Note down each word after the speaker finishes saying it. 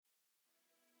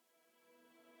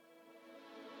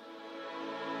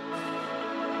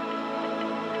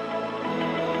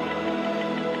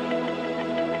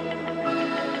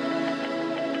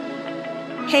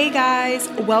Hey guys,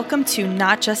 welcome to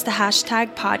Not Just a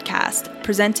Hashtag podcast,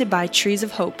 presented by Trees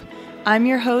of Hope. I'm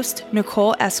your host,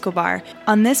 Nicole Escobar.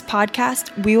 On this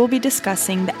podcast, we will be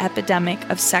discussing the epidemic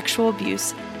of sexual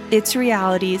abuse, its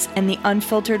realities, and the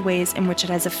unfiltered ways in which it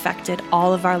has affected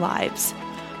all of our lives.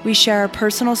 We share our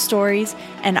personal stories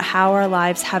and how our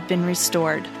lives have been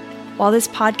restored. While this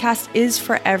podcast is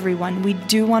for everyone, we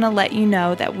do want to let you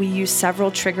know that we use several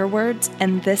trigger words,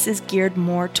 and this is geared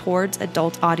more towards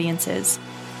adult audiences.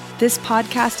 This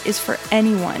podcast is for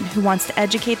anyone who wants to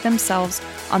educate themselves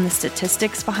on the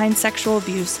statistics behind sexual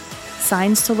abuse,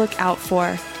 signs to look out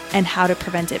for, and how to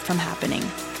prevent it from happening.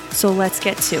 So let's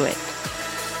get to it.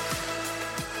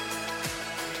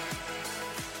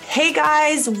 Hey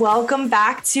guys, welcome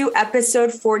back to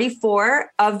episode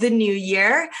 44 of the new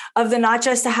year of the Not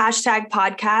Just a Hashtag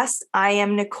podcast. I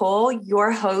am Nicole,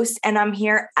 your host, and I'm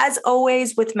here as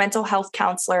always with mental health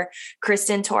counselor,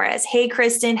 Kristen Torres. Hey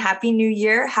Kristen, happy new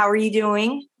year. How are you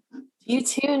doing? You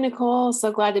too, Nicole.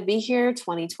 So glad to be here.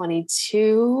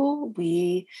 2022.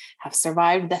 We have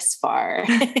survived this far.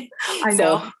 I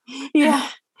know. Yeah.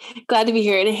 Glad to be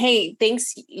here. And hey,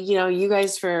 thanks, you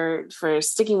guys for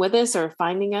sticking with us or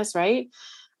finding us, right?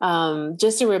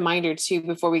 Just a reminder too,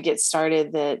 before we get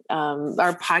started, that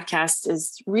our podcast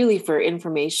is really for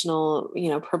informational,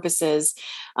 purposes.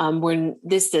 When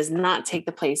this does not take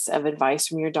the place of advice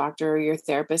from your doctor or your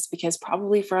therapist, because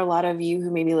probably for a lot of you who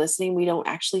may be listening, we don't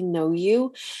actually know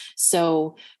you.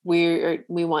 So we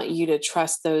want you to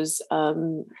trust those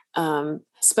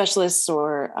specialists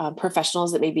or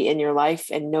professionals that may be in your life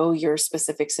and know your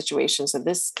specific situation. So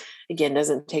this, again,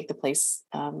 doesn't take the place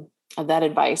of that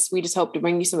advice. We just hope to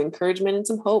bring you some encouragement and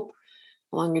some hope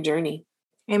along your journey.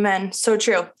 Amen. So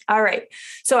true. All right.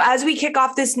 So as we kick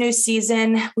off this new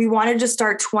season, we wanted to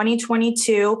start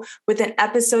 2022 with an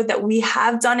episode that we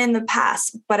have done in the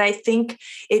past, but I think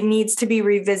it needs to be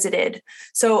revisited.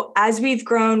 So as we've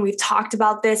grown, we've talked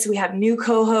about this. We have new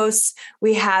co-hosts.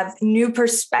 We have new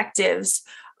perspectives.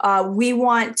 We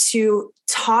want to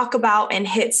talk about and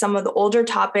hit some of the older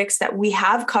topics that we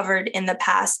have covered in the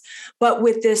past, but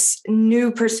with this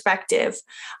new perspective.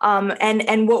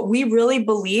 And what we really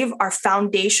believe are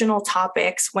foundational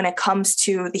topics when it comes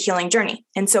to the healing journey.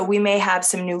 And so we may have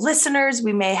some new listeners.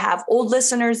 We may have old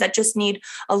listeners that just need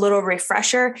a little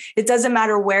refresher. It doesn't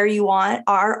matter where you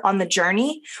are on the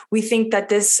journey. We think that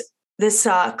this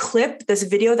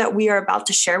video that we are about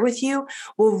to share with you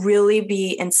will really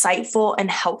be insightful and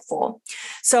helpful.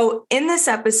 So in this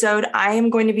episode, I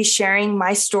am going to be sharing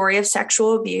my story of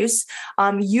sexual abuse.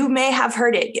 You may have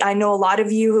heard it. I know a lot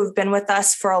of you who've been with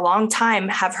us for a long time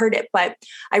have heard it, but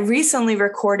I recently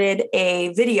recorded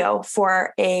a video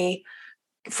for an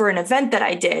event that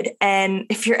I did. And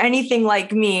if you're anything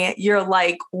like me, you're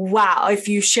like, wow, if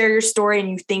you share your story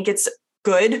and you think it's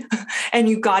good and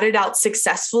you got it out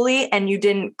successfully and you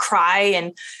didn't cry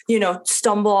and,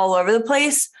 stumble all over the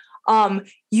place.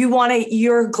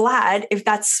 You're glad if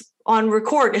that's on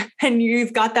record and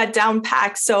you've got that down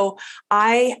packed. So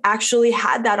I actually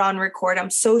had that on record.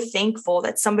 I'm so thankful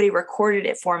that somebody recorded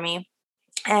it for me.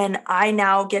 And I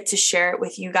now get to share it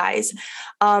with you guys.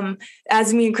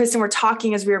 As me and Kristen were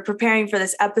talking, as we were preparing for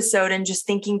this episode and just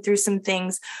thinking through some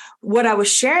things, what I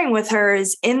was sharing with her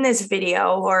is in this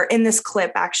video, or in this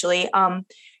clip, actually,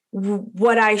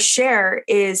 what I share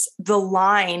is the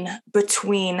line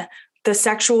between the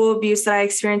sexual abuse that I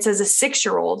experienced as a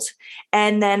 6-year-old,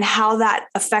 and then how that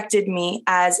affected me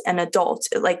as an adult,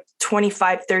 like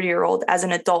 25, 30-year-old as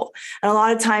an adult. And a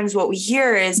lot of times what we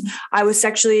hear is I was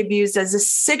sexually abused as a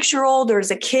 6-year-old or as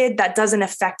a kid. That doesn't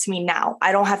affect me now.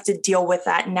 I don't have to deal with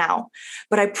that now.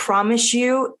 But I promise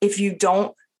you, if you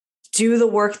don't do the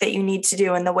work that you need to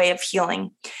do in the way of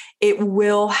healing, it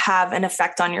will have an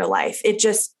effect on your life.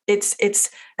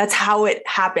 That's how it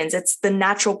happens. It's the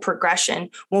natural progression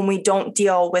when we don't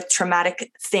deal with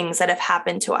traumatic things that have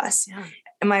happened to us. Yeah.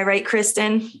 Am I right,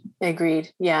 Kristen?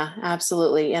 Agreed. Yeah,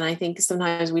 absolutely. And I think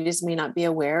sometimes we just may not be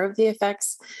aware of the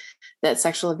effects that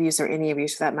sexual abuse, or any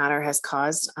abuse for that matter, has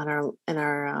caused in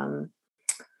our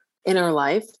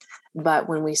life. But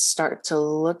when we start to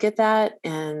look at that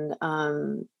and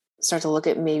start to look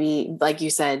at, maybe, like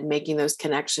you said, making those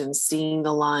connections, seeing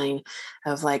the line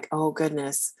of like, oh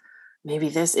goodness, maybe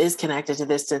this is connected to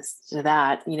this, to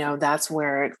that, that's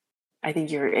where I think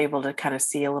you're able to kind of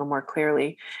see a little more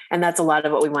clearly. And that's a lot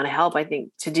of what we want to help, I think,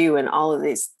 to do in all of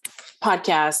these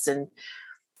podcasts and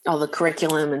all the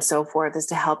curriculum and so forth, is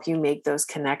to help you make those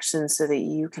connections so that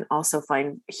you can also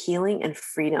find healing and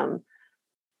freedom.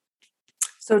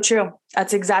 So true.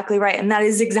 That's exactly right. And that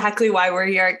is exactly why we're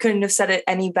here. I couldn't have said it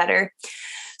any better.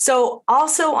 So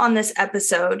also on this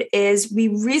episode is we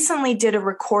recently did a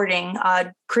recording,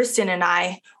 Kristen and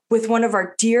I, with one of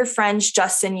our dear friends,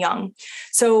 Justin Young.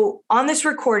 So on this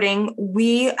recording,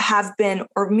 me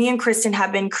and Kristen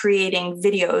have been creating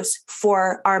videos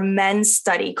for our men's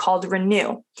study called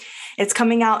Renew. It's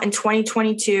coming out in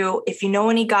 2022. If you know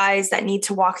any guys that need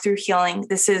to walk through healing,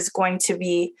 this is going to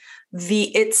be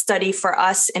the IT study for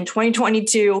us in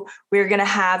 2022. We're going to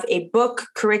have a book,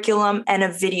 curriculum, and a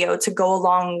video to go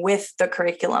along with the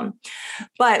curriculum.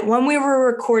 But when we were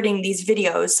recording these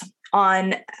videos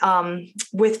on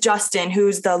with Justin,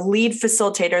 who's the lead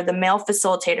facilitator, the male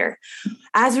facilitator,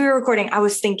 as we were recording, I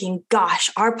was thinking, gosh,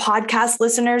 our podcast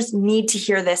listeners need to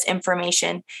hear this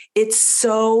information. It's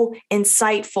so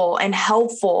insightful and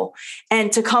helpful.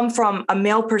 And to come from a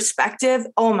male perspective,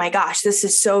 oh my gosh, this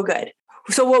is so good.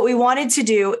 So what we wanted to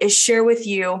do is share with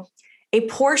you a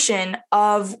portion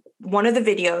of one of the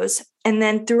videos. And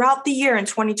then throughout the year in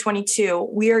 2022,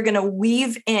 we are going to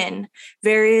weave in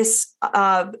various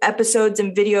episodes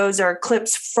and videos or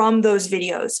clips from those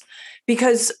videos,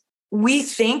 because we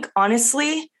think,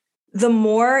 honestly, the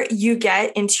more you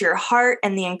get into your heart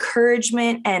and the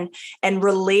encouragement and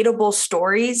relatable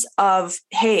stories of,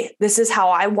 hey, this is how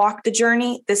I walked the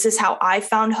journey. This is how I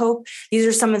found hope. These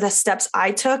are some of the steps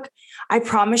I took. I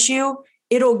promise you,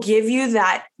 it'll give you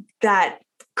that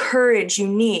courage you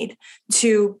need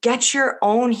to get your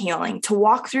own healing, to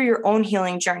walk through your own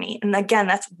healing journey. And again,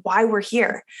 that's why we're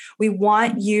here. We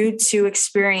want you to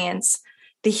experience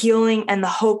the healing and the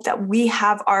hope that we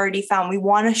have already found. We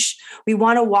want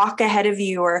to walk ahead of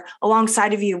you or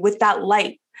alongside of you with that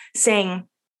light, saying,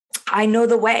 I know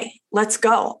the way. Let's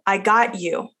go. I got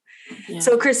you. Yeah.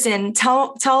 So Kristen,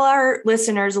 tell our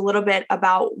listeners a little bit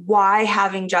about why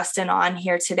having Justin on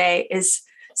here today is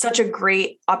such a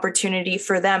great opportunity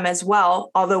for them as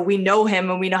well. Although we know him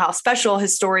and we know how special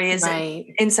his story is and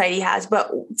insight he has,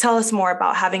 but tell us more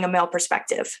about having a male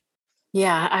perspective.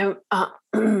 Yeah,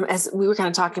 as we were kind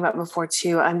of talking about before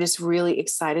too, I'm just really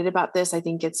excited about this. I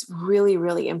think it's really,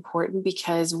 really important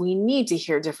because we need to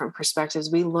hear different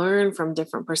perspectives. We learn from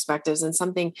different perspectives, and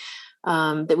something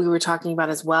that we were talking about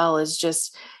as well is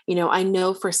just, I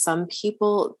know for some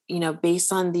people,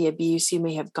 based on the abuse you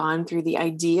may have gone through, the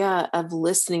idea of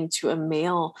listening to a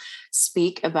male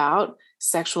speak about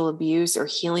sexual abuse or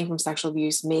healing from sexual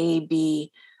abuse may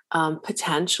be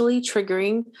potentially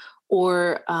triggering,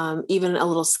 or even a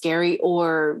little scary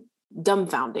or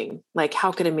dumbfounding. Like,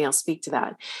 how could a male speak to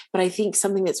that? But I think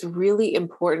something that's really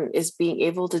important is being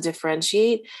able to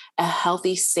differentiate a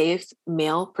healthy, safe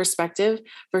male perspective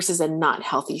versus a not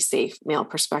healthy, safe male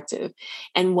perspective.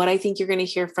 And what I think you're going to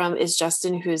hear from is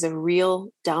Justin, who is a real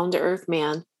down-to-earth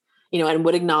man, and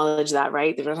would acknowledge that,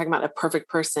 right? We're talking about a perfect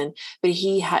person, but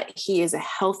he is a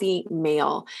healthy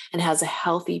male and has a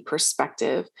healthy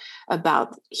perspective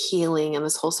about healing and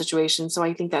this whole situation. So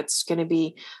I think that's going to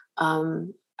be,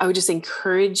 I would just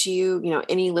encourage you,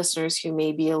 any listeners who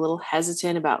may be a little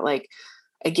hesitant about,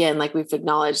 again, like we've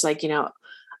acknowledged,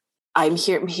 I'm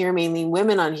here mainly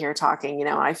women on here talking,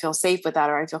 I feel safe with that,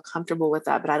 or I feel comfortable with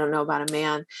that, but I don't know about a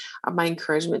man. My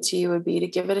encouragement to you would be to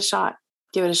give it a shot.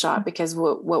 Give it a shot, because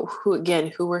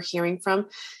who we're hearing from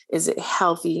is a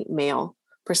healthy male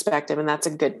perspective. And that's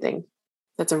a good thing.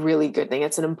 That's a really good thing.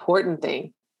 It's an important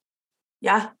thing.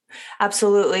 Yeah,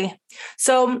 absolutely.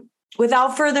 So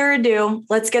without further ado,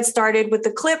 let's get started with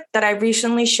the clip that I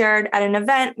recently shared at an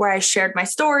event where I shared my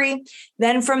story.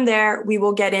 Then from there, we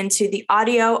will get into the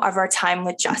audio of our time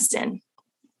with Justin.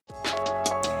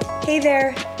 Hey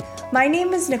there. My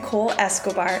name is Nicole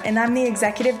Escobar, and I'm the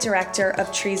Executive Director of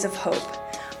Trees of Hope.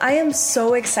 I am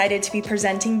so excited to be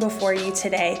presenting before you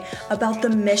today about the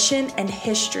mission and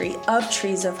history of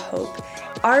Trees of Hope.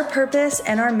 Our purpose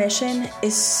and our mission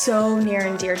is so near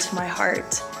and dear to my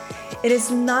heart. It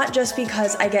is not just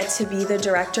because I get to be the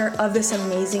director of this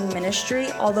amazing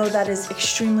ministry, although that is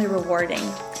extremely rewarding,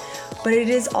 but it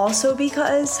is also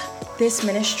because this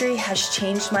ministry has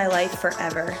changed my life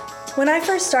forever. When I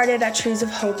first started at Trees of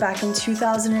Hope back in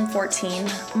 2014,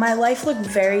 my life looked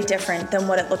very different than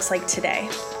what it looks like today.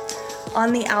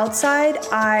 On the outside,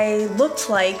 I looked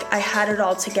like I had it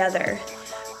all together,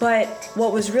 but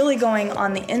what was really going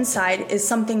on the inside is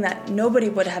something that nobody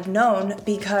would have known,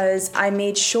 because I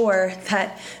made sure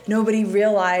that nobody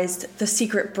realized the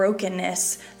secret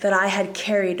brokenness that I had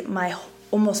carried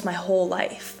almost my whole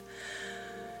life.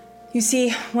 You see,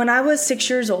 when I was 6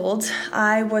 years old,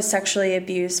 I was sexually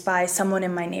abused by someone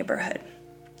in my neighborhood.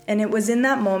 And it was in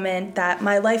that moment that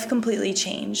my life completely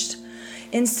changed.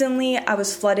 Instantly, I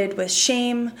was flooded with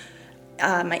shame.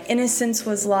 My innocence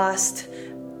was lost.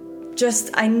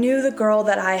 I knew the girl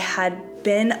that I had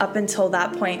been up until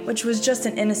that point, which was just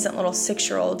an innocent little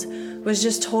 6-year-old, was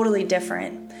just totally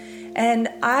different. And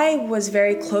I was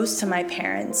very close to my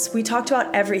parents. We talked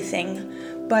about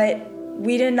everything, but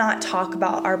we did not talk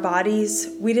about our bodies.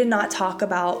 We did not talk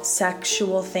about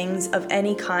sexual things of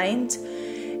any kind.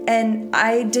 And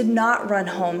I did not run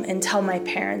home and tell my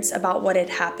parents about what had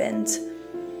happened.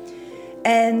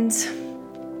 And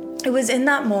it was in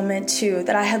that moment, too,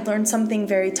 that I had learned something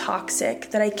very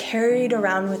toxic that I carried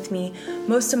around with me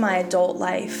most of my adult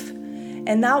life.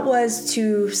 And that was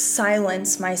to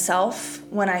silence myself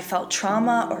when I felt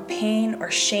trauma or pain or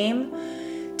shame,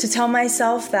 to tell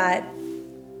myself that,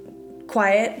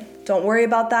 quiet, don't worry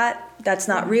about that, that's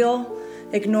not real,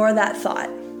 ignore that thought.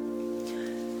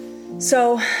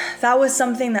 So that was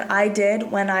something that I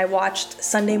did when I watched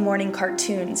Sunday morning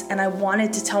cartoons and I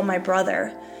wanted to tell my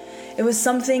brother. It was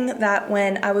something that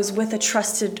when I was with a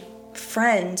trusted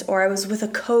friend or I was with a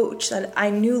coach that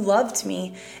I knew loved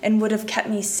me and would have kept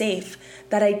me safe,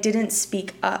 that I didn't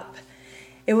speak up.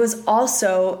 It was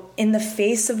also in the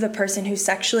face of the person who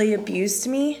sexually abused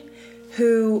me,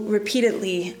 who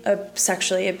repeatedly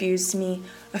sexually abused me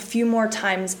a few more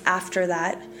times after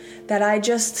that, that I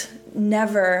just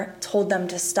never told them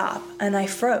to stop, and I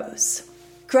froze.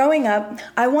 Growing up,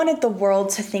 I wanted the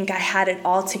world to think I had it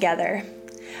all together.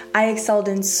 I excelled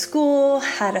in school,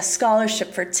 had a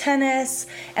scholarship for tennis,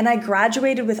 and I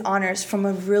graduated with honors from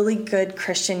a really good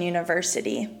Christian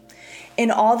university.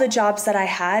 In all the jobs that I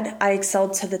had, I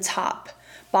excelled to the top.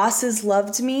 Bosses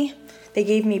loved me, they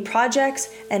gave me projects,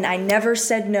 and I never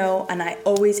said no, and I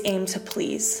always aimed to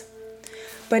please.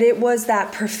 But it was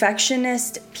that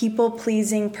perfectionist,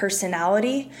 people-pleasing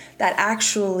personality that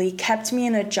actually kept me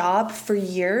in a job for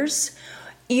years,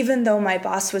 even though my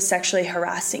boss was sexually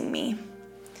harassing me.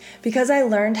 Because I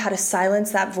learned how to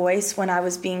silence that voice when I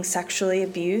was being sexually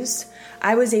abused,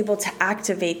 I was able to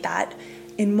activate that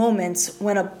in moments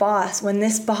when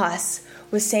this boss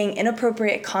was saying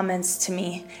inappropriate comments to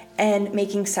me and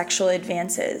making sexual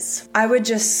advances. I would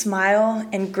just smile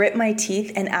and grit my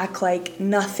teeth and act like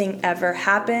nothing ever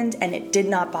happened and it did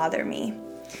not bother me.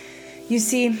 You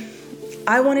see,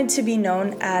 I wanted to be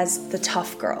known as the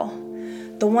tough girl.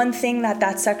 The one thing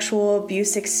that sexual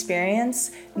abuse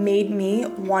experience made me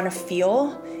want to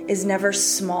feel is never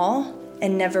small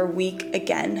and never weak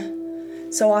again.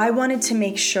 So I wanted to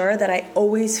make sure that I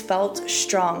always felt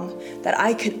strong, that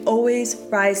I could always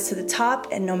rise to the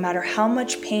top, and no matter how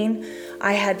much pain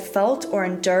I had felt or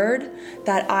endured,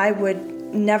 that I would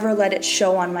never let it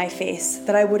show on my face,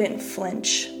 that I wouldn't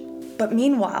flinch. But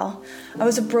meanwhile, I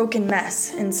was a broken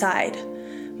mess inside.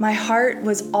 My heart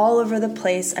was all over the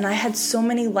place, and I had so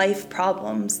many life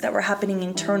problems that were happening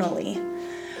internally.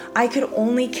 I could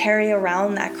only carry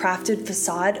around that crafted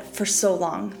facade for so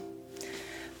long.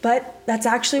 But that's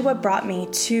actually what brought me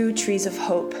to Trees of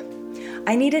Hope.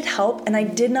 I needed help and I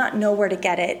did not know where to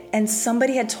get it, and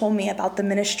somebody had told me about the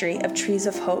ministry of Trees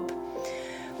of Hope.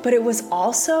 But it was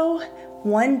also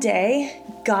one day,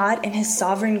 God in His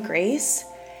sovereign grace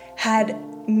had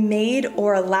made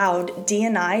or allowed Dee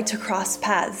and I to cross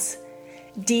paths.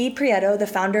 Dee Prieto, the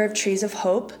founder of Trees of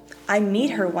Hope, I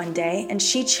meet her one day and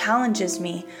she challenges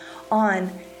me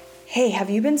on, hey,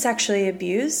 have you been sexually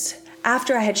abused?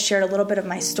 After I had shared a little bit of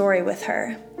my story with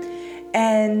her.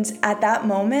 And at that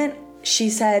moment, she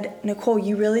said, Nicole,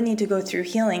 you really need to go through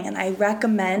healing. And I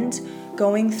recommend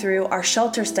going through our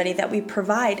shelter study that we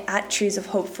provide at Trees of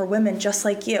Hope for women just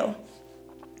like you.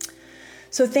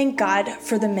 So thank God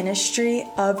for the ministry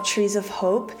of Trees of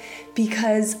Hope,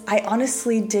 because I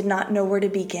honestly did not know where to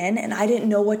begin and I didn't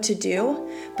know what to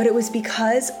do. But it was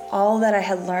because all that I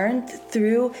had learned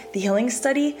through the healing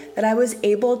study that I was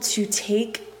able to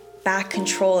take back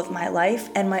control of my life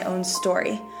and my own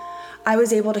story. I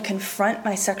was able to confront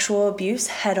my sexual abuse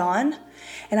head on,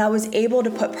 and I was able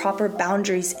to put proper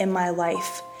boundaries in my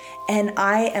life, and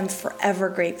I am forever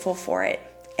grateful for it.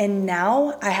 And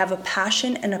now I have a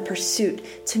passion and a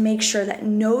pursuit to make sure that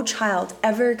no child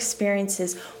ever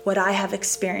experiences what I have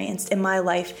experienced in my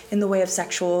life in the way of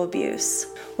sexual abuse.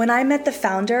 When I met the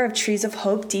founder of Trees of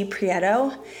Hope, Dee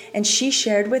Prieto, and she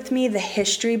shared with me the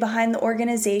history behind the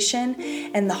organization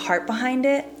and the heart behind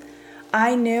it,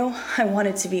 I knew I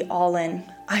wanted to be all in.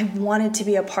 I wanted to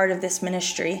be a part of this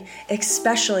ministry,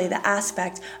 especially the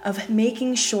aspect of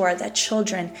making sure that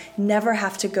children never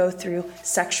have to go through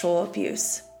sexual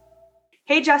abuse.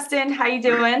 Hey, Justin, how you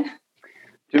doing?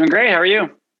 Doing great. How are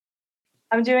you?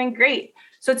 I'm doing great.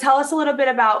 So tell us a little bit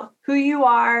about who you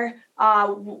are,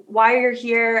 why you're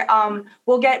here.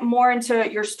 We'll get more into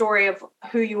your story of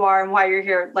who you are and why you're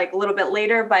here like a little bit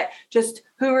later, but just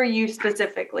who are you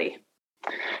specifically?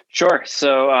 Sure.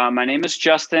 So my name is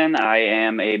Justin. I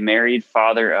am a married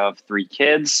father of 3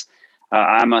 kids.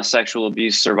 I'm a sexual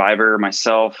abuse survivor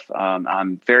myself.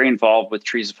 I'm very involved with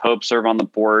Trees of Hope, serve on the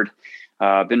board.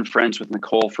 I've been friends with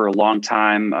Nicole for a long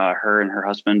time. Her and her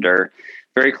husband are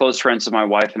very close friends of my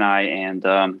wife and I,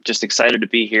 and just excited to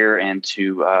be here and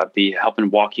to be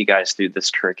helping walk you guys through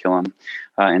this curriculum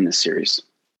in this series.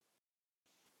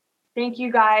 Thank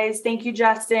you, guys. Thank you,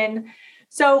 Justin.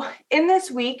 So in this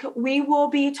week, we will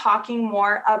be talking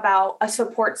more about a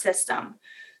support system.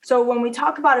 So when we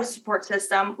talk about a support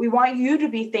system, we want you to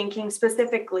be thinking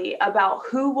specifically about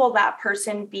who will that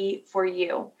person be for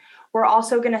you. We're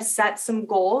also going to set some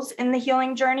goals in the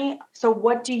healing journey. So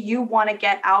what do you want to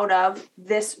get out of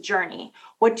this journey?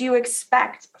 What do you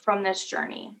expect from this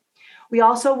journey? We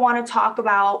also want to talk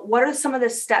about what are some of the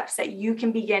steps that you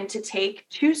can begin to take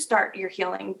to start your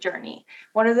healing journey.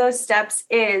 One of those steps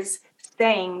is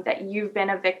saying that you've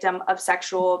been a victim of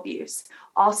sexual abuse.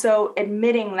 Also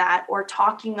admitting that or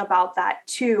talking about that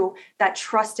to that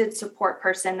trusted support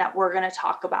person that we're going to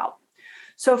talk about.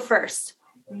 So first,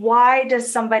 why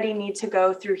does somebody need to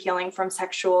go through healing from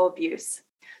sexual abuse?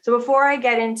 So before I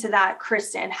get into that,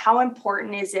 Kristen, how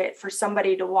important is it for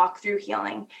somebody to walk through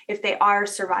healing if they are a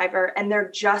survivor and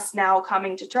they're just now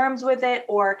coming to terms with it,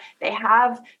 or they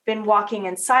have been walking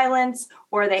in silence,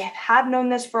 or they have known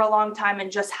this for a long time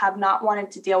and just have not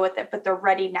wanted to deal with it, but they're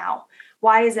ready now?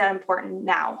 Why is that important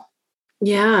now?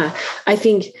 Yeah, I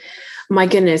think, my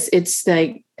goodness, it's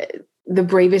like the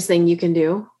bravest thing you can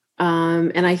do.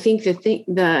 And I think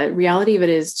the reality of it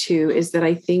is that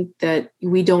I think that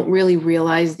we don't really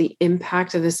realize the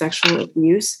impact of the sexual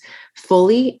abuse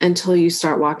fully until you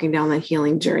start walking down that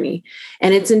healing journey.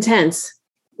 And it's intense.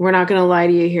 We're not going to lie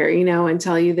to you here, and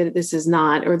tell you that this is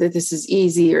not, or that this is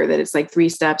easy, or that it's like 3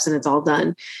 steps and it's all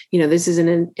done. This is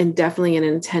definitely an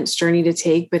intense journey to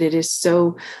take, but it is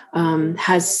so,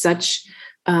 has such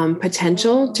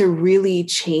potential to really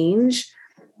change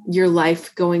your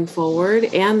life going forward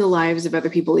and the lives of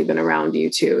other people even around you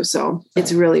too. So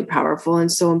it's really powerful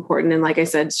and so important. And like I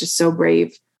said, it's just so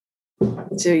brave.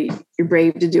 So you're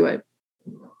brave to do it.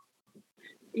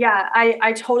 Yeah,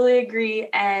 I totally agree.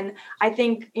 And I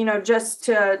think, just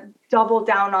to double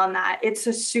down on that, it's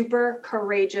a super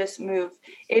courageous move.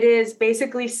 It is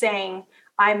basically saying,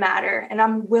 I matter and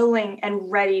I'm willing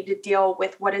and ready to deal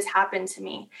with what has happened to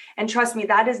me. And trust me,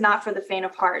 that is not for the faint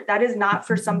of heart. That is not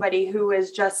for somebody who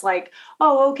is just like,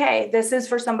 oh, okay. This is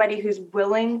for somebody who's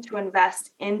willing to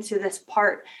invest into this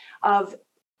part of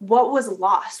what was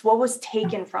lost, what was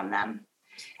taken from them.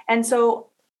 And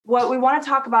so what we want to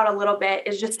talk about a little bit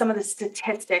is just some of the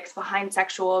statistics behind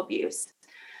sexual abuse.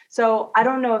 So I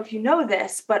don't know if you know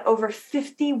this, but over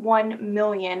 51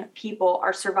 million people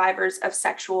are survivors of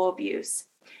sexual abuse.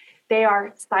 They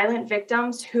are silent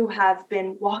victims who have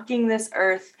been walking this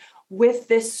earth with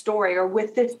this story or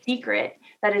with this secret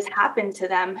that has happened to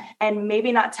them and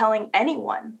maybe not telling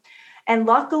anyone. And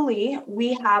luckily,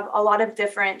 we have a lot of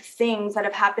different things that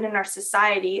have happened in our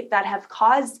society that have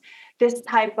caused this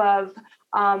type of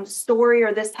story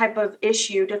or this type of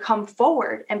issue to come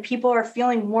forward, and people are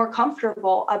feeling more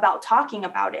comfortable about talking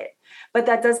about it. But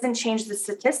that doesn't change the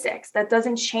statistics. That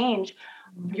doesn't change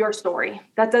your story.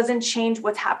 That doesn't change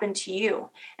what's happened to you.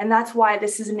 And that's why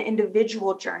this is an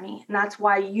individual journey. And that's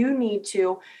why you need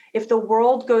to, if the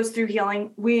world goes through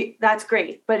healing, that's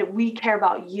great, but we care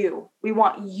about you. We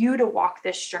want you to walk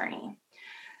this journey.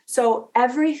 So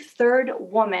every 3rd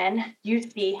woman you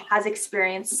see has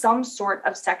experienced some sort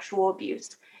of sexual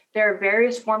abuse. There are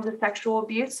various forms of sexual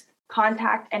abuse,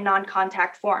 contact and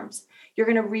non-contact forms. You're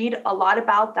going to read a lot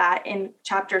about that in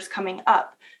chapters coming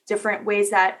up, different ways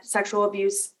that sexual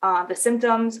abuse, the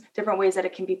symptoms, different ways that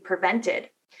it can be prevented.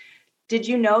 Did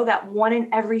you know that 1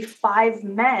 in every 5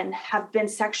 men have been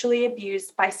sexually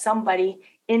abused by somebody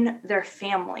in their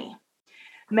family?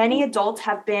 Many adults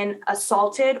have been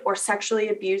assaulted or sexually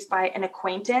abused by an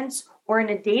acquaintance or in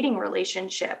a dating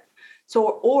relationship,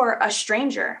 or a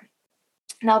stranger.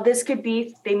 Now, this could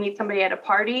be they meet somebody at a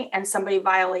party and somebody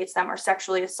violates them or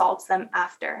sexually assaults them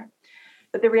after.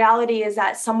 But the reality is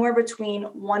that somewhere between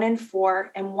 1 in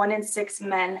 4 and 1 in 6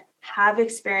 men have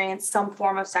experienced some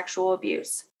form of sexual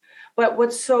abuse. But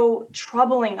what's so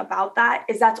troubling about that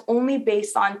is that's only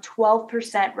based on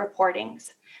 12%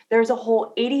 reportings. There's a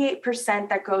whole 88%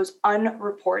 that goes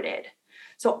unreported.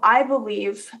 So I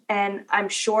believe, and I'm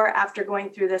sure after going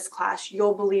through this class,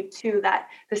 you'll believe too, that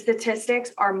the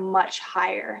statistics are much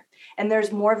higher and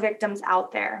there's more victims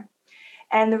out there.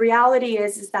 And the reality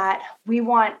is that we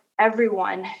want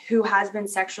everyone who has been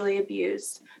sexually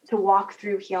abused to walk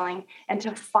through healing and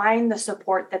to find the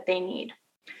support that they need.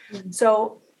 Mm-hmm.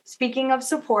 So speaking of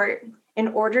support, In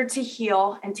order to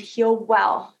heal and to heal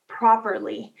well,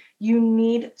 properly, you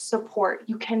need support.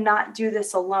 You cannot do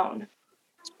this alone.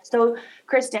 So,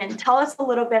 Kristen, tell us a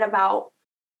little bit about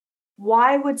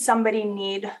why would somebody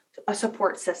need a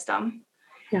support system,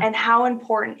 and how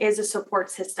important is a support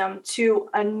system to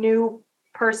a new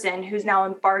person who's now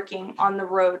embarking on the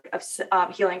road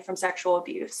of healing from sexual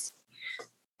abuse?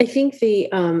 I think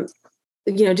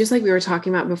just like we were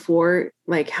talking about before,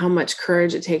 like how much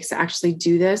courage it takes to actually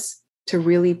do this, to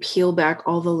really peel back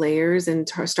all the layers and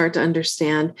start to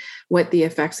understand what the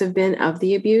effects have been of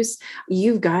the abuse.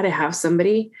 You've got to have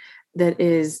somebody that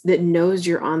knows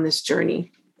you're on this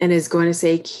journey and is going to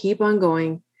say, keep on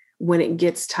going when it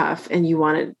gets tough and you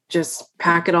want to just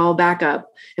pack it all back up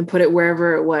and put it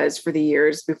wherever it was for the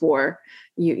years before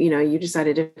you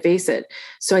decided to face it.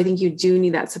 So I think you do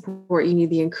need that support. You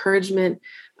need the encouragement.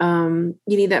 You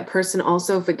need that person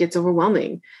also, if it gets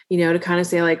overwhelming, to kind of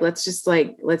say like, let's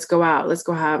go out, let's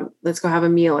go have a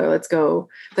meal, or let's go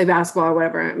play basketball or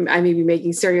whatever. I may be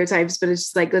making stereotypes, but it's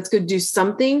just like, let's go do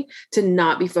something to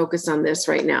not be focused on this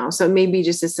right now. So it may be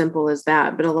just as simple as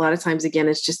that. But a lot of times, again,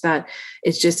 it's just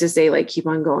to say like, keep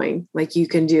on going. Like you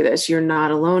can do this. You're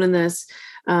not alone in this.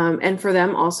 And for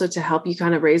them also to help you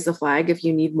kind of raise the flag if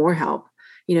you need more help.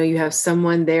 You have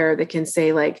someone there that can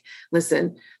say like,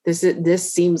 listen,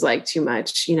 this seems like too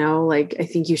much, like, I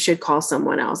think you should call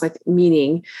someone else.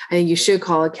 Meaning I think you should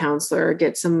call a counselor,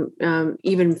 get some,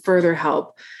 even further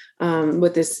help,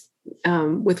 with this,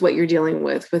 with what you're dealing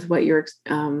with what you're,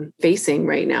 facing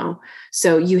right now.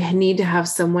 So you need to have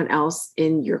someone else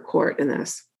in your court in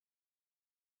this.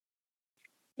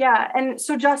 Yeah. And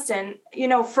so Justin,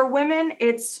 for women,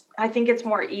 I think it's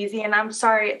more easy, and I'm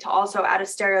sorry to also add a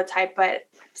stereotype, but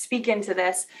speak into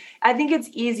this. I think it's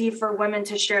easy for women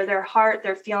to share their heart,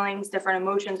 their feelings, different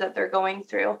emotions that they're going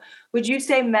through. Would you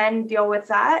say men deal with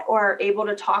that or are able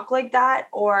to talk like that?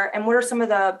 And what are some of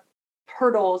the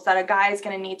hurdles that a guy is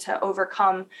going to need to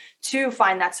overcome to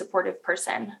find that supportive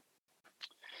person?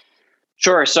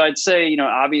 Sure. So I'd say,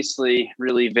 obviously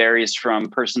really varies from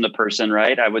person to person,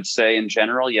 right? I would say in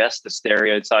general, yes, the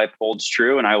stereotype holds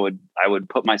true. And I would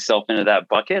put myself into that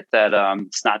bucket that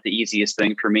it's not the easiest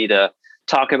thing for me to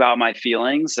talk about my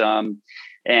feelings.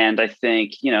 And I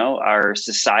think, our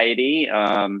society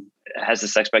has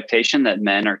this expectation that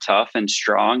men are tough and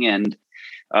strong and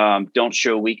don't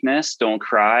show weakness, don't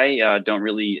cry, don't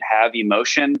really have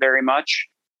emotion very much.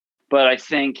 But I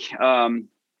think,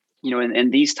 in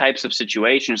these types of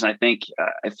situations, I think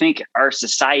our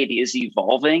society is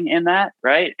evolving in that,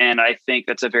 right? And I think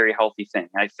that's a very healthy thing.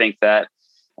 I think that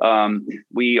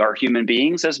we are human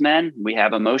beings as men. We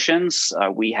have emotions,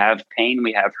 we have pain,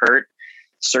 we have hurt.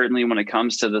 Certainly when it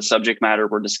comes to the subject matter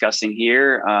we're discussing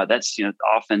here, that's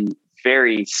often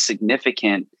very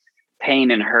significant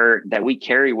pain and hurt that we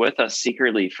carry with us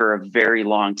secretly for a very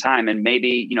long time. And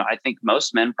maybe, I think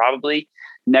most men probably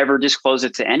never disclose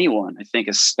it to anyone. I think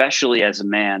especially as a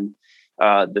man,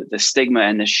 the stigma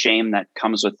and the shame that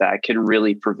comes with that can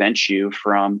really prevent you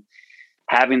from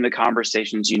having the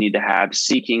conversations you need to have,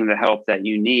 seeking the help that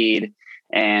you need,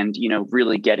 and,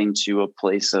 really getting to a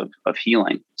place of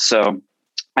healing. So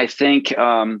I think,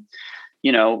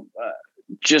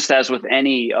 just as with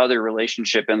any other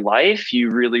relationship in life, you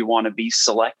really want to be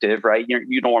selective, right?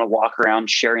 You don't want to walk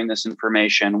around sharing this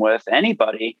information with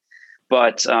anybody.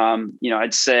 But,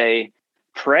 I'd say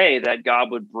pray that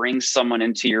God would bring someone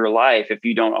into your life if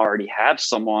you don't already have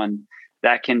someone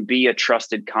that can be a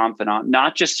trusted confidant,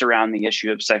 not just around the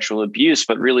issue of sexual abuse,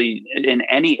 but really in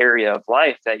any area of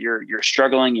life that you're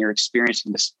struggling, you're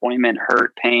experiencing disappointment,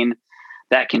 hurt, pain,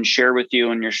 that can share with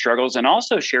you in your struggles and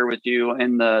also share with you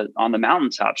on the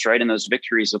mountaintops, right? In those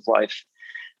victories of life.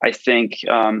 I think,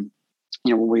 when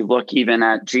we look even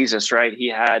at Jesus, right? He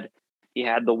had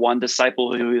the one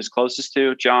disciple who he was closest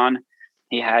to, John.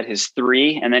 He had his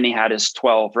 3, and then he had his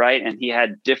 12, right? And he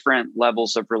had different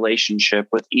levels of relationship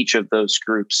with each of those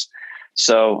groups.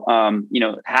 So,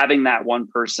 having that one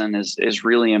person is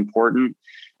really important.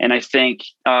 And I think,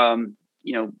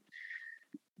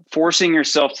 forcing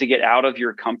yourself to get out of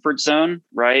your comfort zone,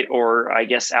 right? Or I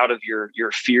guess out of your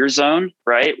fear zone,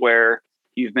 right? Where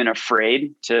you've been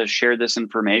afraid to share this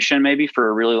information maybe for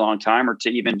a really long time, or to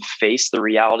even face the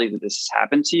reality that this has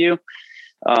happened to you.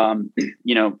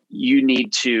 You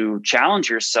need to challenge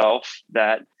yourself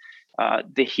that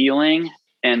the healing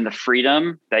and the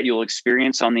freedom that you'll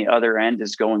experience on the other end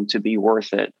is going to be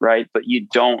worth it, right? But you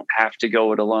don't have to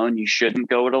go it alone. You shouldn't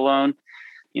go it alone.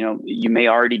 You may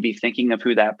already be thinking of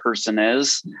who that person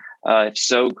is. If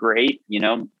so, great.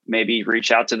 Maybe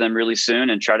reach out to them really soon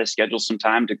and try to schedule some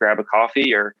time to grab a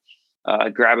coffee or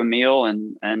grab a meal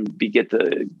and get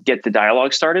the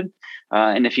dialogue started.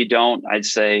 And if you don't, I'd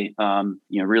say,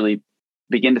 really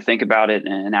begin to think about it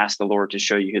and ask the Lord to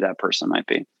show you who that person might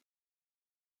be.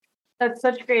 That's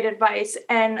such great advice.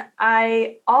 And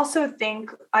I also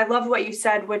think I love what you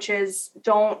said, which is you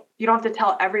don't have to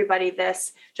tell everybody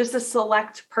this, just a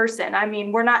select person. I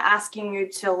mean, we're not asking you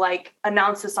to like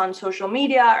announce this on social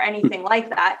media or anything like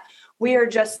that. We are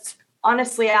just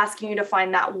honestly asking you to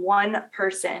find that one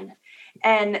person.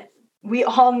 And we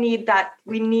all need that.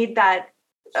 We need that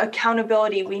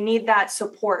accountability. We need that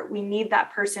support. We need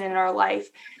that person in our life.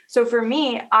 So for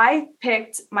me, I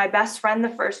picked my best friend the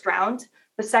first round.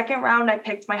 The second round, I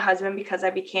picked my husband because I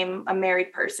became a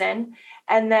married person.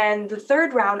 And then the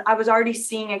third round, I was already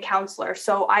seeing a counselor.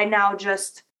 So I now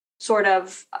just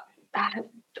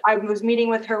I was meeting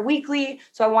with her weekly.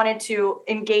 So I wanted to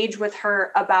engage with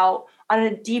her on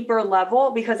a deeper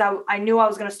level because I knew I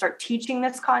was going to start teaching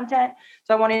this content.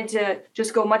 So I wanted to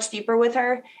just go much deeper with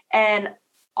her. And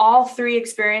all three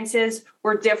experiences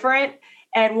were different.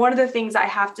 And one of the things I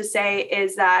have to say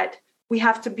is that we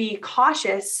have to be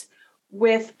cautious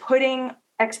with putting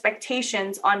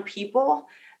expectations on people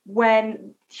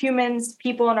when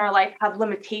people in our life have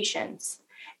limitations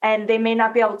and they may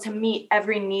not be able to meet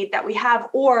every need that we have,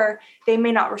 or they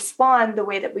may not respond the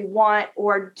way that we want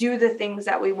or do the things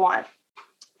that we want.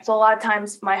 So a lot of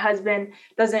times my husband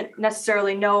doesn't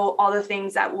necessarily know all the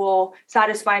things that will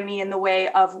satisfy me in the way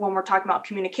of when we're talking about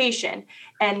communication,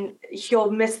 and he'll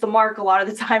miss the mark a lot of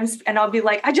the times. And I'll be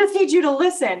like, I just need you to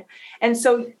listen. And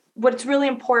so what's really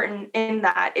important in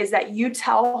that is that you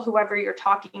tell whoever you're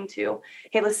talking to,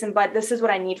 hey, listen, bud, this is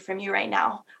what I need from you right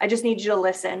now. I just need you to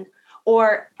listen.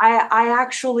 Or I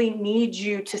actually need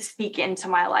you to speak into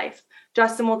my life.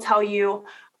 Justin will tell you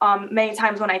many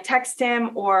times when I text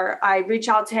him or I reach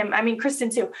out to him, I mean, Kristen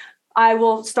too, I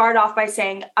will start off by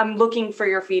saying, I'm looking for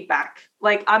your feedback.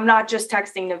 Like, I'm not just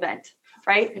texting to vent,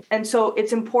 right? And so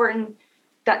it's important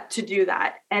to do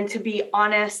that and to be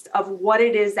honest of what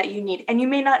it is that you need. And you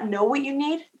may not know what you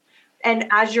need. And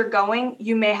as you're going,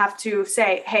 you may have to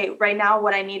say, hey, right now,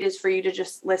 what I need is for you to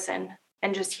just listen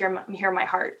and just hear my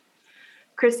heart.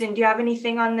 Kristen, do you have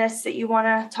anything on this that you want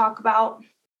to talk about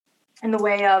in the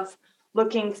way of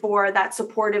looking for that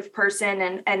supportive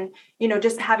person and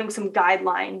just having some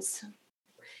guidelines?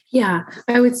 Yeah,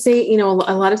 I would say, a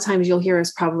lot of times you'll hear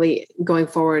us probably going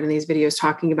forward in these videos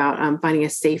talking about finding a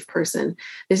safe person.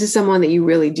 This is someone that you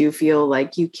really do feel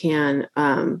like you can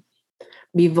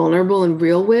be vulnerable and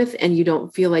real with, and you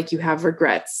don't feel like you have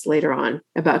regrets later on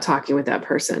about talking with that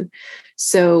person.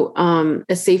 So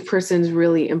a safe person is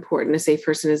really important. A safe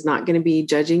person is not going to be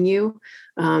judging you.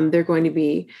 They're going to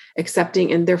be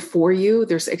accepting, and they're for you.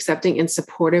 They're accepting and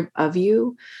supportive of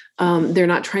you. They're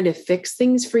not trying to fix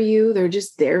things for you. They're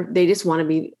just there. They just want to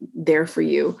be there for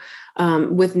you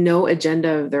with no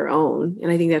agenda of their own.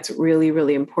 And I think that's really,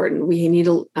 really important. We need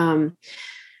to,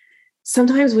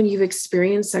 sometimes when you've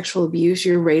experienced sexual abuse,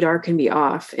 your radar can be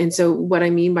off. And so what I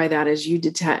mean by that is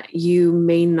you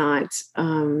may not,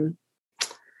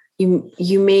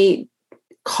 you may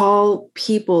call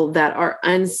people that are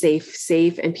unsafe,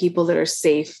 safe, and people that are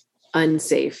safe,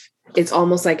 unsafe. It's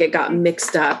almost like it got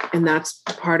mixed up. And that's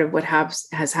part of what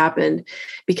has happened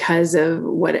because of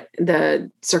what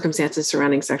the circumstances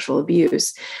surrounding sexual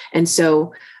abuse. And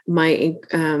so my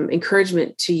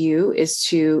encouragement to you is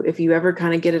to, if you ever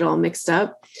kind of get it all mixed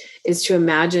up, is to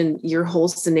imagine your whole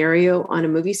scenario on a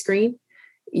movie screen.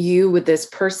 You with this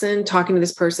person, talking to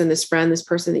this person, this friend, this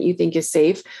person that you think is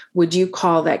safe. Would you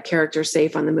call that character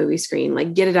safe on the movie screen?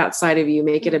 Like, get it outside of you,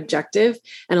 make it objective.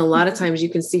 And a lot of times you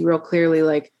can see real clearly,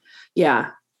 like,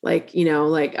 yeah, like,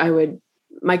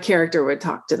 my character would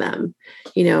talk to them,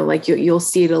 like you'll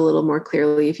see it a little more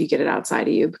clearly if you get it outside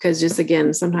of you, because just,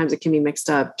 again, sometimes it can be mixed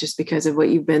up just because of what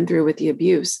you've been through with the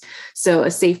abuse. So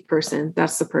a safe person,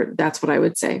 that's what I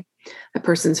would say. A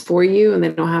person's for you and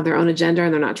they don't have their own agenda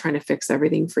and they're not trying to fix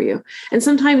everything for you. And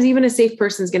sometimes even a safe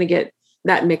person is going to get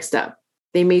that mixed up.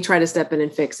 They may try to step in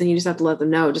and fix, and you just have to let them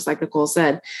know, just like Nicole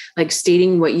said, like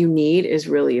stating what you need is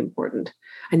really important.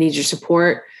 I need your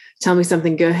support. Tell me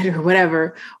something good or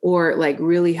whatever, or like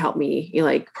really help me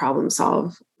like problem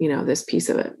solve, this piece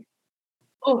of it.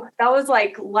 Oh, that was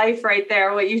like life right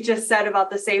there. What you just said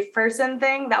about the safe person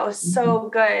thing, that was so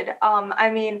good. I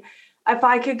mean, if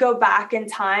I could go back in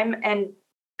time and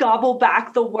gobble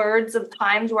back the words of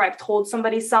times where I've told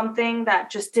somebody something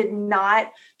that just did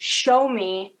not show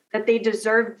me that they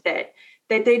deserved it,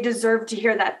 that they deserved to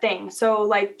hear that thing. So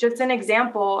like, just an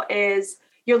example is,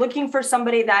 you're looking for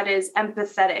somebody that is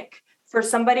empathetic, for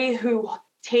somebody who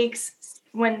takes,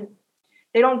 when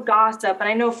they don't gossip. And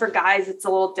I know for guys, it's a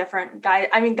little different.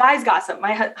 Guys gossip.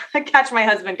 I catch my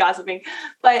husband gossiping,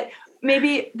 but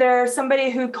maybe there's somebody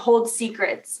who holds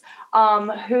secrets,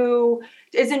 who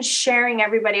isn't sharing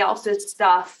everybody else's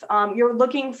stuff. You're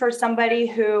looking for somebody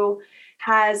who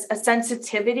has a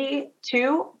sensitivity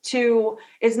to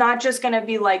is not just going to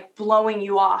be like blowing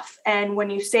you off. And when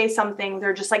you say something,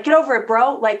 they're just like, get over it,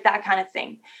 bro. Like that kind of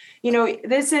thing.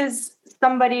 This is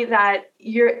somebody that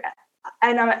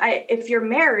if you're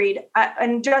married,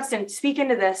 and Justin, speak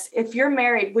into this, if you're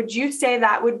married, would you say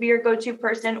that would be your go-to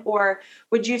person, or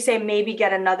would you say maybe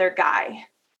get another guy?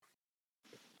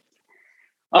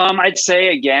 I'd say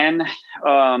again,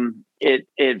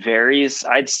 it varies.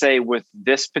 I'd say with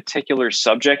this particular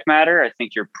subject matter, I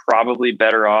think you're probably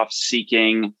better off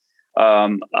seeking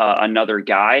another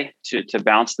guy to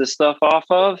bounce this stuff off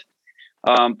of.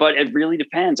 But it really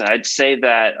depends. I'd say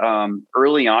that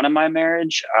early on in my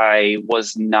marriage, I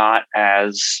was not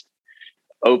as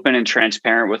open and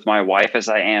transparent with my wife as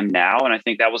I am now. And I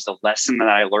think that was the lesson that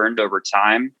I learned over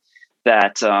time,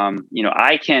 that,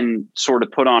 I can sort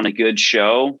of put on a good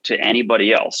show to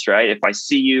anybody else, right? If I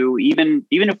see you, even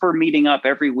if we're meeting up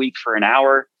every week for an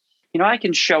hour, I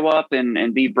can show up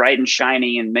and be bright and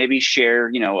shiny and maybe share,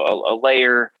 a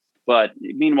layer. But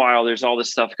meanwhile, there's all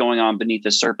this stuff going on beneath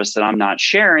the surface that I'm not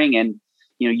sharing. And,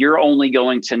 you're only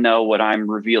going to know what I'm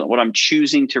revealing, what I'm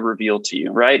choosing to reveal to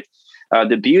you, right?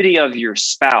 The beauty of your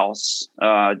spouse,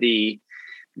 the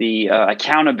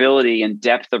accountability and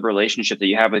depth of relationship that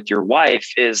you have with your wife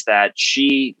is that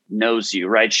she knows you,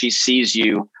 right? She sees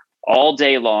you all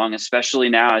day long, especially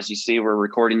now, as you see, we're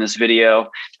recording this video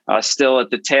still at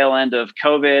the tail end of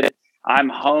COVID. I'm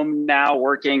home now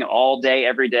working all day,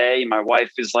 every day. My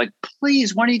wife is like,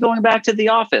 please, when are you going back to the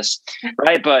office?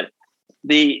 Right. But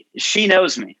she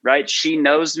knows me, right? She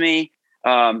knows me.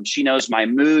 She knows my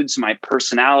moods, my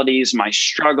personalities, my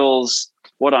struggles,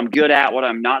 what I'm good at, what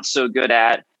I'm not so good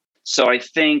at. So I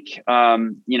think,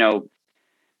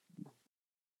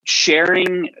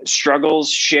 sharing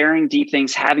struggles, sharing deep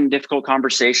things, having difficult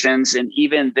conversations, and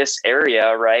even this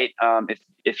area, right?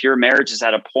 If your marriage is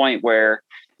at a point where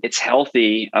it's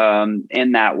healthy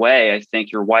in that way, I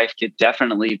think your wife could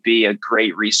definitely be a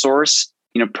great resource,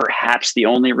 perhaps the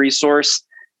only resource.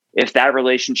 If that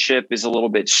relationship is a little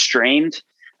bit strained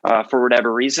for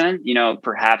whatever reason,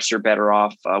 perhaps you're better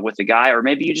off with a guy, or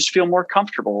maybe you just feel more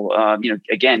comfortable,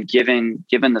 again, given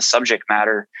the subject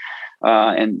matter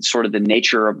and sort of the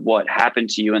nature of what happened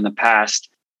to you in the past.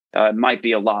 It might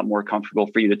be a lot more comfortable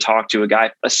for you to talk to a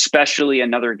guy, especially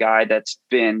another guy that's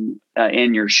been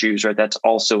in your shoes, right? That's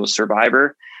also a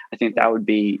survivor. I think that would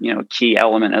be, a key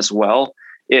element as well,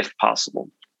 if possible.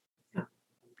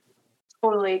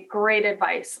 Totally. Great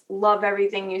advice. Love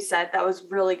everything you said. That was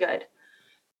really good.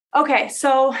 Okay.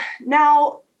 So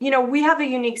now, we have a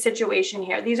unique situation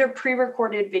here. These are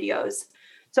pre-recorded videos.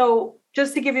 So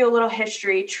just to give you a little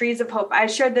history, Trees of Hope, I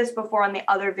shared this before on the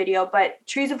other video, but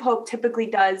Trees of Hope typically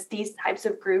does these types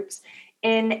of groups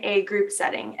in a group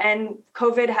setting. And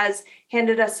COVID has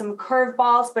handed us some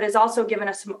curveballs, but has also given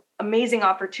us some amazing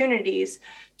opportunities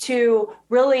to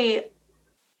really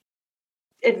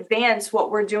advance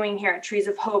what we're doing here at Trees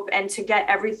of Hope and to get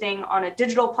everything on a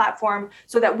digital platform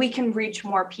so that we can reach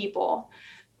more people.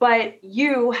 But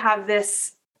you have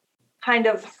this kind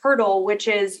of hurdle, which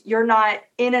is you're not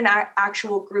in an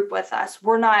actual group with us.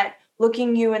 We're not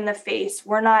looking you in the face.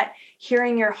 We're not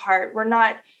hearing your heart. We're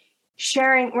not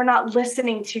sharing. We're not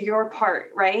listening to your part,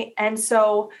 right? And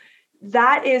so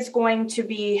that is going to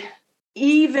be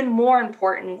even more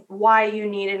important why you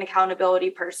need an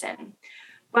accountability person.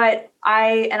 But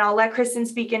I'll let Kristen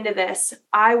speak into this.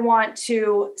 I want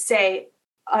to say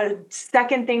a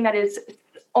second thing that is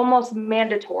almost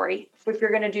mandatory if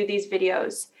you're going to do these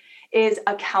videos is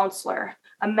a counselor,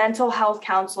 a mental health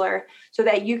counselor, so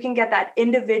that you can get that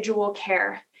individual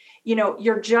care.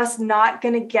 You're just not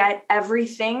going to get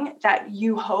everything that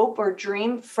you hope or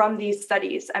dream from these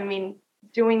studies. I mean,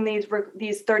 doing these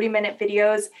 30-minute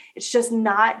videos, it's just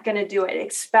not going to do it,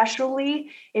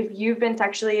 especially if you've been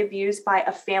sexually abused by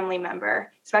a family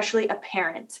member, especially a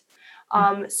parent.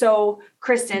 So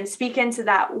Kristen, speak into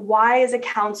that. Why is a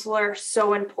counselor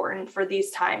so important for these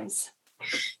times?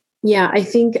 Yeah, I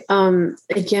think,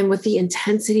 again, with the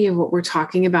intensity of what we're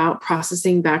talking about,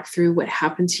 processing back through what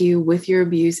happened to you with your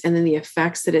abuse and then the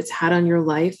effects that it's had on your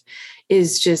life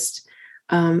is just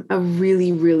a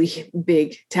really, really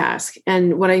big task.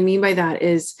 And what I mean by that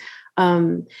is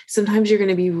sometimes you're going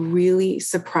to be really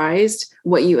surprised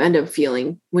what you end up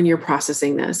feeling when you're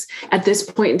processing this. At this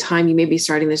point in time, you may be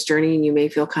starting this journey and you may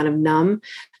feel kind of numb,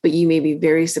 but you may be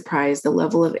very surprised the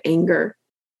level of anger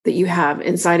that you have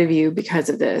inside of you because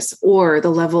of this, or the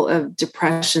level of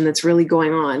depression that's really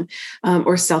going on,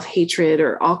 or self-hatred,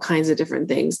 or all kinds of different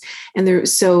things. And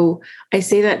so I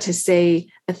say that to say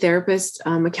a therapist,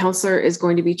 a counselor is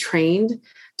going to be trained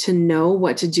to know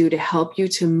what to do to help you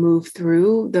to move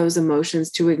through those emotions,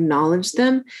 to acknowledge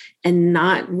them and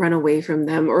not run away from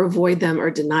them or avoid them or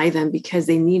deny them because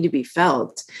they need to be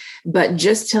felt. But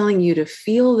just telling you to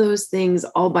feel those things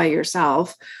all by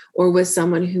yourself or with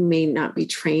someone who may not be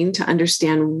trained to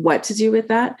understand what to do with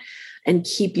that and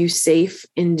keep you safe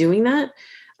in doing that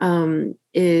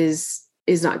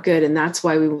is not good. And that's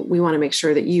why we want to make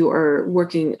sure that you are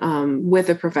working with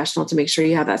a professional to make sure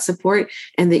you have that support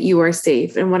and that you are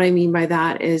safe. And what I mean by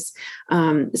that is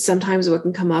sometimes what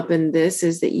can come up in this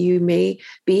is that you may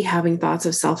be having thoughts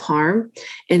of self-harm.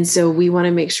 And so we want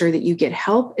to make sure that you get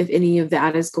help if any of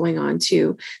that is going on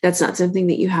too. That's not something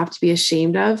that you have to be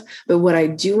ashamed of. But what I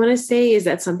do want to say is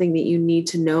that's something that you need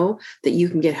to know that you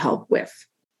can get help with.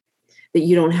 That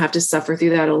you don't have to suffer through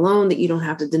that alone, that you don't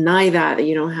have to deny that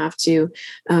you don't have to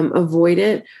avoid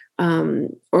it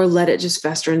or let it just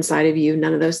fester inside of you.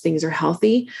 None of those things are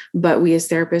healthy, but we as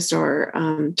therapists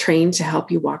are trained to help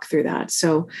you walk through that.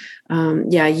 So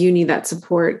you need that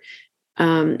support.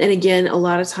 And again, a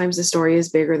lot of times the story is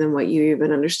bigger than what you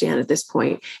even understand at this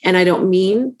point. And I don't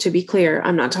mean, to be clear,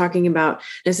 I'm not talking about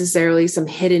necessarily some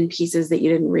hidden pieces that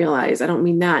you didn't realize. I don't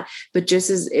mean that, but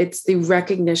just as it's the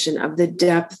recognition of the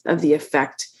depth of the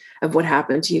effect of what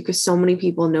happened to you, because so many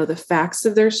people know the facts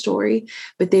of their story,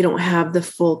 but they don't have the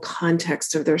full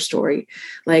context of their story,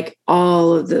 like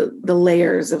all of the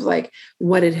layers of like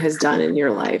what it has done in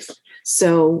your life.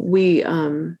 So we,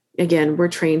 again, we're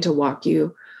trained to walk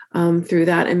you through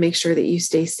that and make sure that you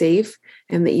stay safe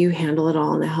and that you handle it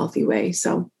all in a healthy way.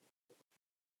 So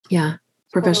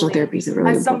professional therapy is really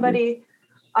important. As somebody,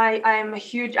 I'm a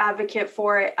huge advocate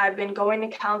for it. I've been going to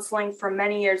counseling for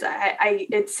many years.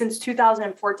 It's since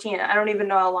 2014. I don't even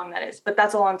know how long that is, but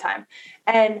that's a long time.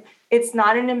 And it's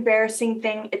not an embarrassing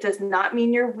thing. It does not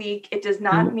mean you're weak. It does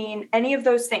not mean any of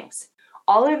those things.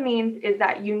 All it means is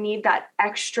that you need that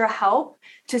extra help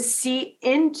to see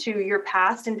into your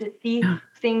past and to see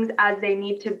things as they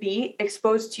need to be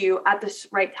exposed to you at the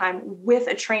right time with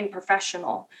a trained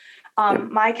professional.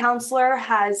 My counselor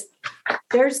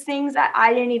there's things that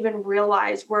I didn't even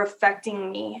realize were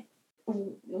affecting me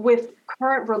with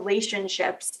current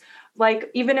relationships, like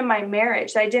even in my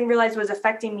marriage that I didn't realize was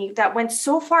affecting me, that went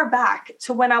so far back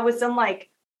to when I was in like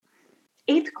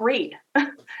 8th grade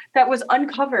that was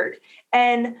uncovered.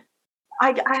 And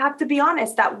I have to be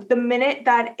honest that the minute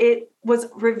that it was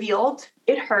revealed,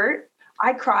 it hurt.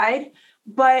 I cried,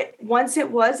 but once it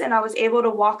was, and I was able to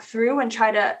walk through and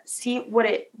try to see what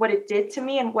it did to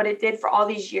me and what it did for all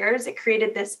these years, it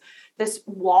created this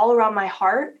wall around my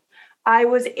heart. I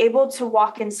was able to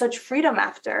walk in such freedom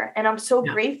after, and I'm so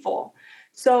grateful.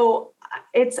 So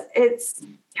it's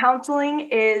counseling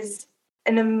is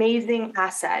an amazing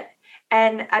asset.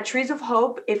 And at Trees of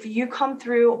Hope, if you come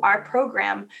through our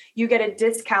program, you get a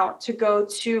discount to go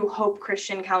to Hope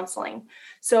Christian Counseling.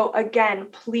 So again,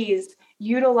 please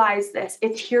utilize this.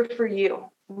 It's here for you.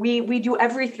 We do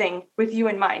everything with you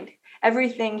in mind.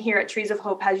 Everything here at Trees of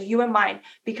Hope has you in mind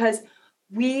because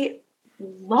we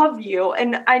love you.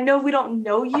 And I know we don't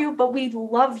know you, but we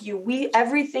love you.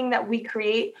 Everything that we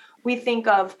create, we think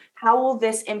of how will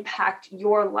this impact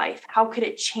your life? How could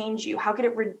it change you? How could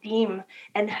it redeem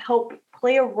and help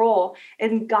play a role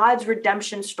in God's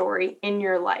redemption story in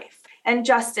your life? And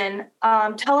Justin,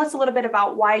 tell us a little bit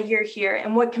about why you're here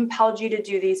and what compelled you to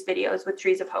do these videos with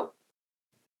Trees of Hope.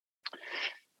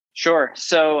 Sure.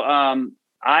 So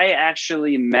I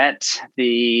actually met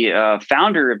the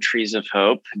founder of Trees of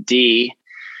Hope, Dee.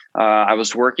 I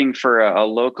was working for a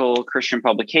local Christian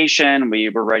publication. We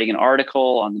were writing an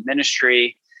article on the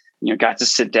ministry, got to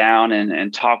sit down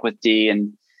and talk with Dee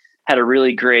and had a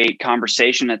really great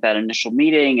conversation at that initial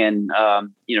meeting. And,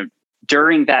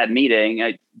 during that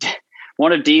meeting,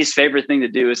 one of Dee's favorite thing to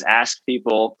do is ask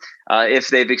people if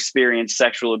they've experienced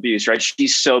sexual abuse, right?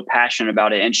 She's so passionate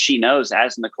about it. And she knows,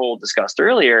 as Nicole discussed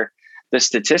earlier, the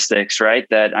statistics, right?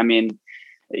 That,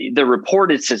 the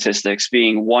reported statistics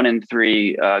being 1 in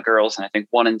 3 girls, and I think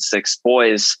 1 in 6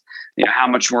 boys, how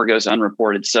much more goes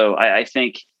unreported. So I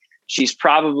think she's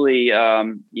probably,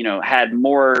 had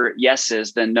more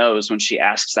yeses than nos when she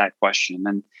asks that question.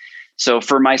 And so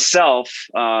for myself,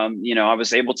 I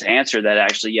was able to answer that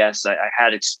actually, yes, I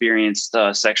had experienced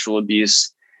sexual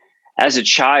abuse as a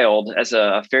child, as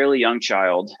a fairly young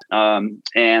child.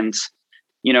 And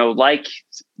like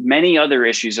many other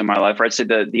issues in my life, or I'd say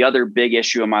the other big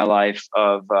issue in my life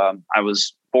I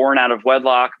was born out of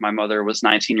wedlock. My mother was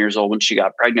 19 years old when she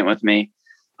got pregnant with me.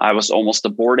 I was almost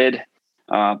aborted.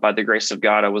 By the grace of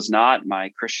God, I was not. My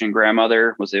Christian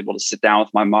grandmother was able to sit down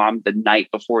with my mom the night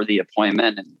before the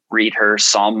appointment and read her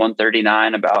Psalm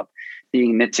 139 about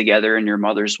being knit together in your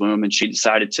mother's womb. And she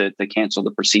decided to cancel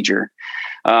the procedure.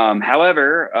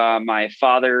 However, my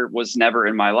father was never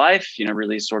in my life,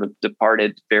 really sort of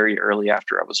departed very early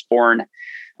after I was born.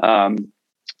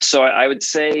 So I would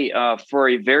say for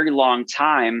a very long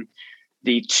time,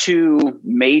 the two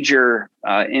major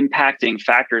impacting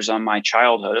factors on my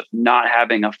childhood of not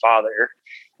having a father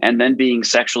and then being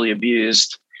sexually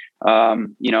abused, I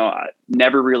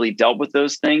never really dealt with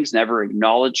those things, never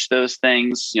acknowledged those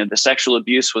things. The sexual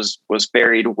abuse was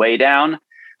buried way down.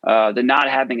 The not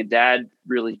having a dad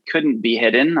really couldn't be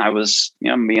hidden. I was,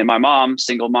 me and my mom,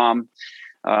 single mom,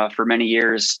 for many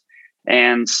years.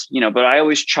 And, but I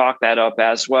always chalk that up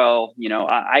as, well,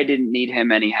 I didn't need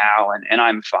him anyhow, and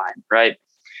I'm fine. Right.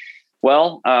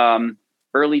 Well,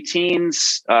 early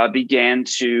teens began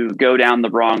to go down the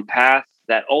wrong path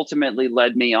that ultimately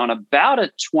led me on about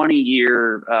a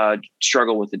 20-year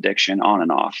struggle with addiction on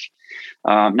and off.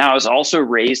 Now, I was also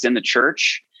raised in the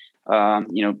church,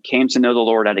 came to know the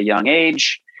Lord at a young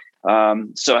age.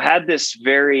 So I had this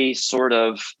very sort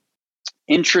of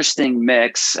interesting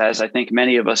mix, as I think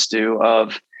many of us do,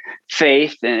 of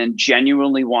faith and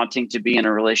genuinely wanting to be in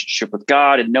a relationship with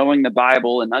God and knowing the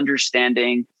Bible and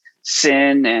understanding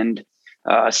sin and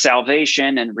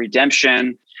salvation and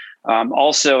redemption.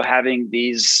 Also having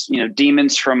these,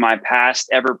 demons from my past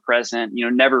ever present,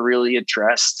 never really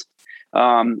addressed.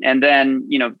 And then,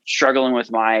 struggling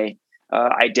with my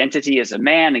identity as a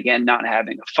man, again, not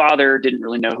having a father, didn't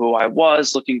really know who I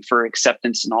was, looking for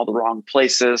acceptance in all the wrong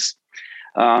places.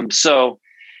 So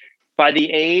by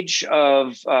the age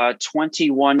of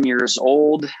 21 years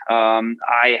old,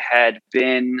 I had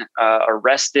been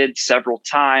arrested several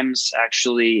times,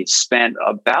 actually spent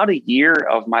about a year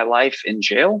of my life in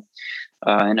jail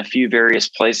in a few various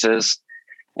places,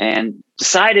 and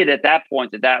decided at that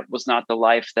point that was not the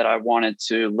life that I wanted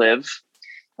to live.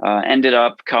 Ended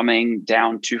up coming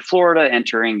down to Florida,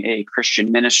 entering a Christian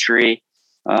ministry,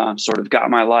 sort of got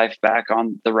my life back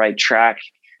on the right track.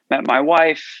 Met my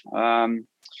wife,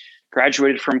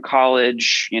 graduated from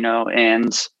college,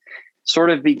 and sort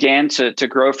of began to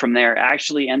grow from there.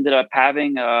 Actually ended up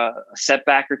having a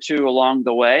setback or two along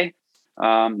the way.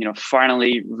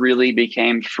 Finally really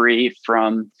became free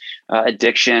from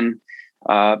addiction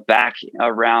back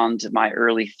around my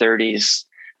early 30s.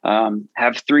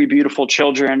 Have 3 beautiful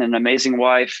children, an amazing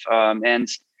wife, and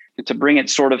to bring it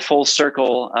sort of full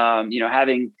circle,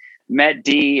 having met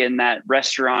Dee in that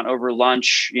restaurant over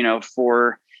lunch,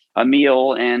 for a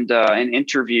meal and an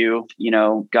interview,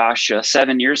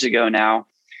 7 years ago now.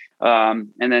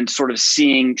 And then sort of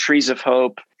seeing Trees of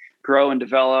Hope grow and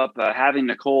develop, having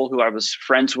Nicole, who I was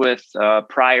friends with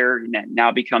prior,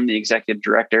 now become the executive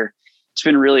director. It's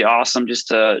been really awesome just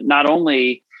to not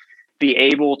only be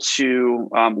able to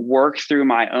work through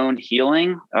my own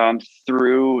healing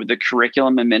through the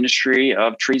curriculum and ministry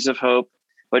of Trees of Hope,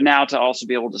 but now to also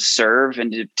be able to serve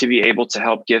and to be able to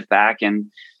help give back and,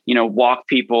 walk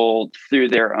people through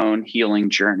their own healing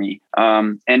journey.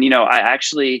 I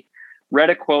actually read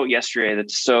a quote yesterday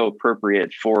that's so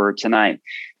appropriate for tonight,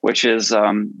 which is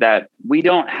that we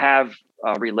don't have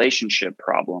relationship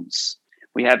problems.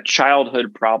 We have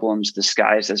childhood problems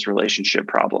disguised as relationship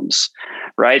problems,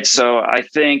 right? So I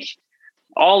think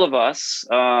all of us,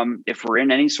 if we're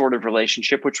in any sort of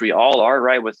relationship, which we all are,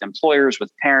 right, with employers,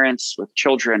 with parents, with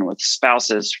children, with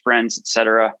spouses, friends,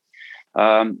 etc.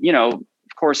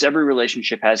 Of course, every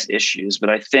relationship has issues, but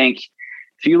I think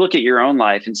if you look at your own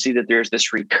life and see that there's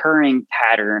this recurring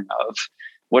pattern of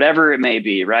whatever it may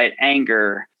be, right,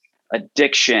 anger,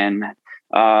 addiction,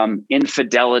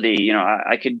 infidelity,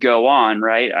 I could go on,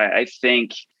 right? I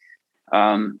think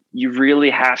you really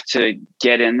have to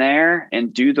get in there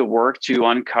and do the work to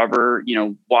uncover,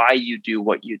 why you do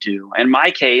what you do. In my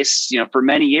case, for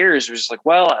many years, it was like,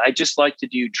 well, I just like to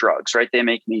do drugs, right? They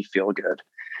make me feel good.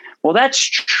 Well, that's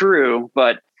true.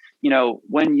 But,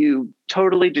 when you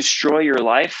totally destroy your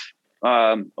life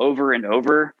over and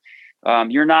over,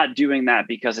 you're not doing that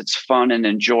because it's fun and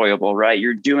enjoyable, right?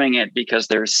 You're doing it because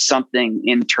there's something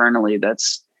internally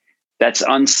that's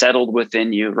unsettled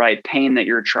within you, right? Pain that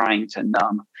you're trying to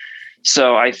numb.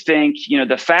 So I think,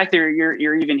 the fact that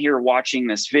you're even here watching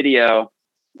this video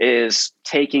is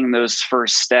taking those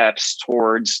first steps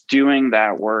towards doing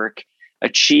that work,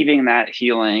 achieving that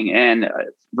healing, and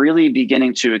really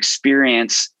beginning to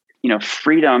experience,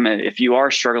 freedom if you are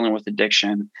struggling with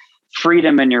addiction,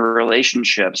 freedom in your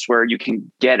relationships where you can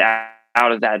get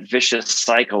out of that vicious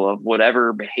cycle of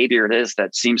whatever behavior it is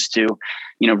that seems to,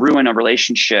 ruin a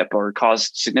relationship or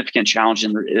cause significant challenge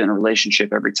in a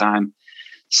relationship every time.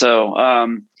 So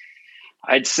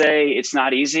I'd say it's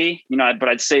not easy, but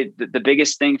I'd say the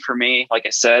biggest thing for me, like I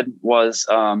said, was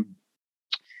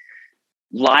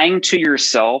lying to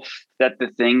yourself that the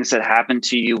things that happened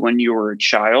to you when you were a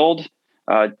child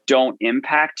don't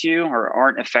impact you or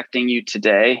aren't affecting you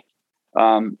today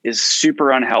is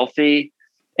super unhealthy,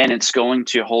 and it's going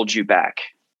to hold you back.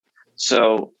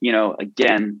 So,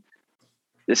 again,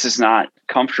 this is not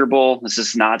comfortable. This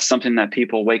is not something that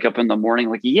people wake up in the morning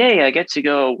like, yay, I get to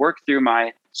go work through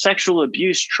my sexual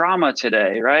abuse trauma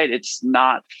today, right? It's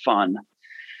not fun,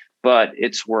 but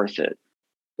it's worth it.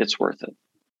 It's worth it.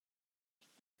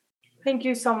 Thank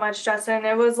you so much, Justin.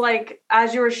 It was like,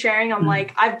 as you were sharing, I'm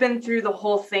like, I've been through the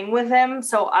whole thing with him.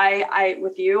 So I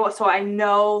with you. So I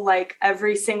know like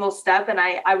every single step. And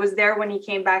I was there when he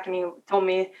came back and he told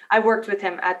me, I worked with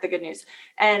him at the Good News.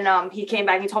 And he came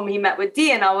back and he told me he met with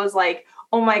Dee. And I was like,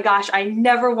 oh my gosh, I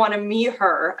never want to meet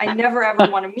her. I never ever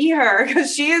want to meet her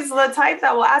because she is the type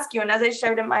that will ask you. And as I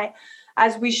shared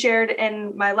as we shared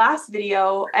in my last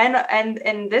video and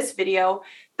in this video,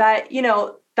 that,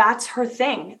 that's her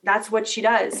thing. That's what she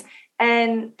does.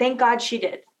 And thank God she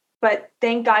did. But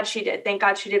thank God she did. Thank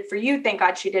God she did for you. Thank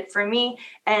God she did for me.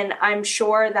 And I'm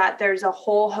sure that there's a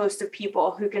whole host of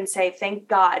people who can say, thank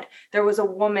God there was a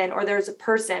woman or there's a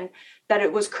person that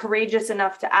it was courageous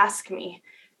enough to ask me.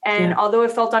 And although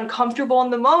it felt uncomfortable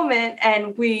in the moment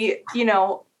and we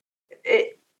didn't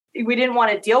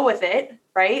want to deal with it,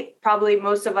 right? Probably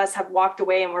most of us have walked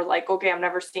away and we're like, okay, I'm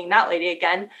never seeing that lady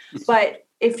again. But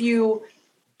if you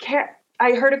care,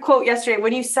 I heard a quote yesterday.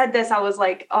 When you said this, I was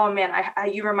like, oh man,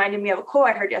 you reminded me of a quote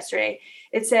I heard yesterday.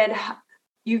 It said,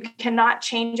 you cannot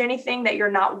change anything that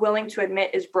you're not willing to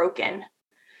admit is broken.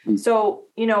 So,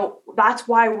 that's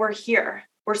why we're here.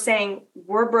 We're saying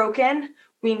we're broken.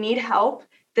 We need help.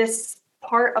 This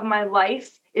part of my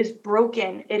life is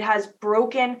broken. It has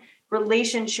broken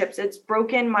relationships. It's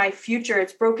broken my future.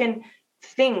 It's broken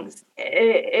things.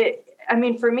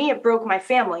 For me, it broke my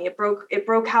family. It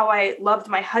broke how I loved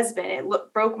my husband.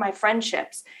 It broke my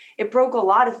friendships. It broke a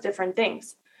lot of different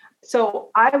things. So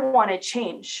I wanted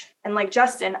change. And like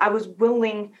Justin, I was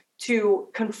willing to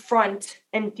confront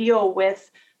and deal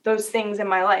with those things in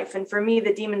my life. And for me,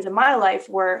 the demons in my life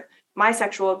were my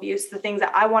sexual abuse. The things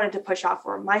that I wanted to push off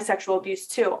were my sexual abuse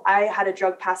too. I had a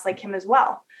drug past like him as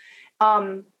well.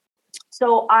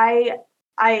 So I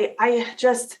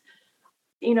just,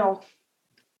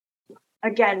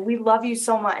 again, we love you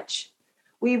so much.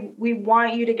 We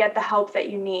want you to get the help that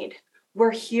you need.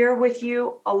 We're here with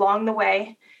you along the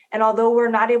way. And although we're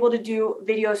not able to do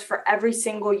videos for every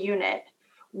single unit,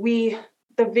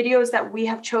 the videos that we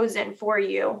have chosen for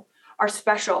you are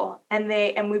special. And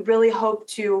we really hope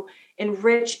to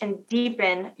enrich and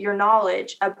deepen your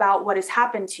knowledge about what has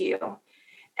happened to you.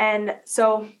 And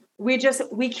so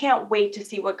we can't wait to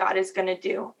see what God is going to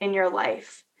do in your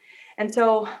life. And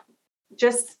so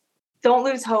just don't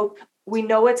lose hope. We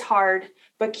know it's hard,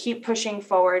 but keep pushing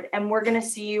forward. And we're going to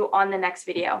see you on the next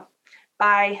video.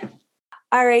 Bye.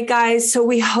 All right, guys. So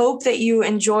we hope that you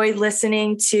enjoyed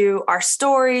listening to our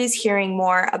stories, hearing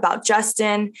more about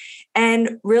Justin,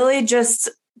 and really just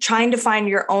trying to find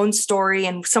your own story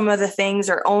and some of the things,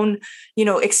 our own,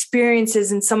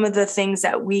 experiences and some of the things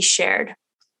that we shared.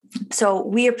 So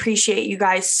we appreciate you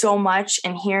guys so much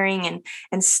and hearing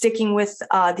and sticking with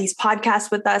these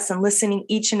podcasts with us and listening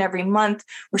each and every month.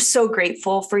 We're so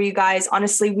grateful for you guys.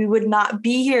 Honestly, we would not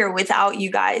be here without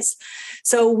you guys.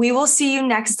 So we will see you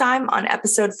next time on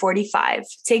episode 45.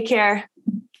 Take care.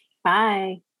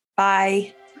 Bye.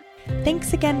 Bye.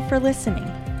 Thanks again for listening.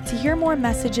 To hear more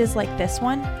messages like this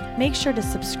one, make sure to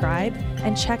subscribe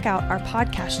and check out our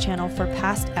podcast channel for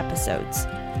past episodes.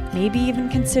 Maybe even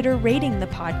consider rating the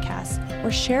podcast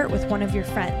or share it with one of your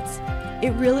friends.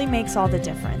 It really makes all the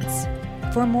difference.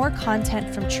 For more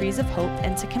content from Trees of Hope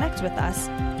and to connect with us,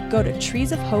 go to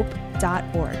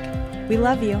treesofhope.org. We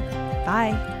love you.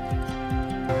 Bye.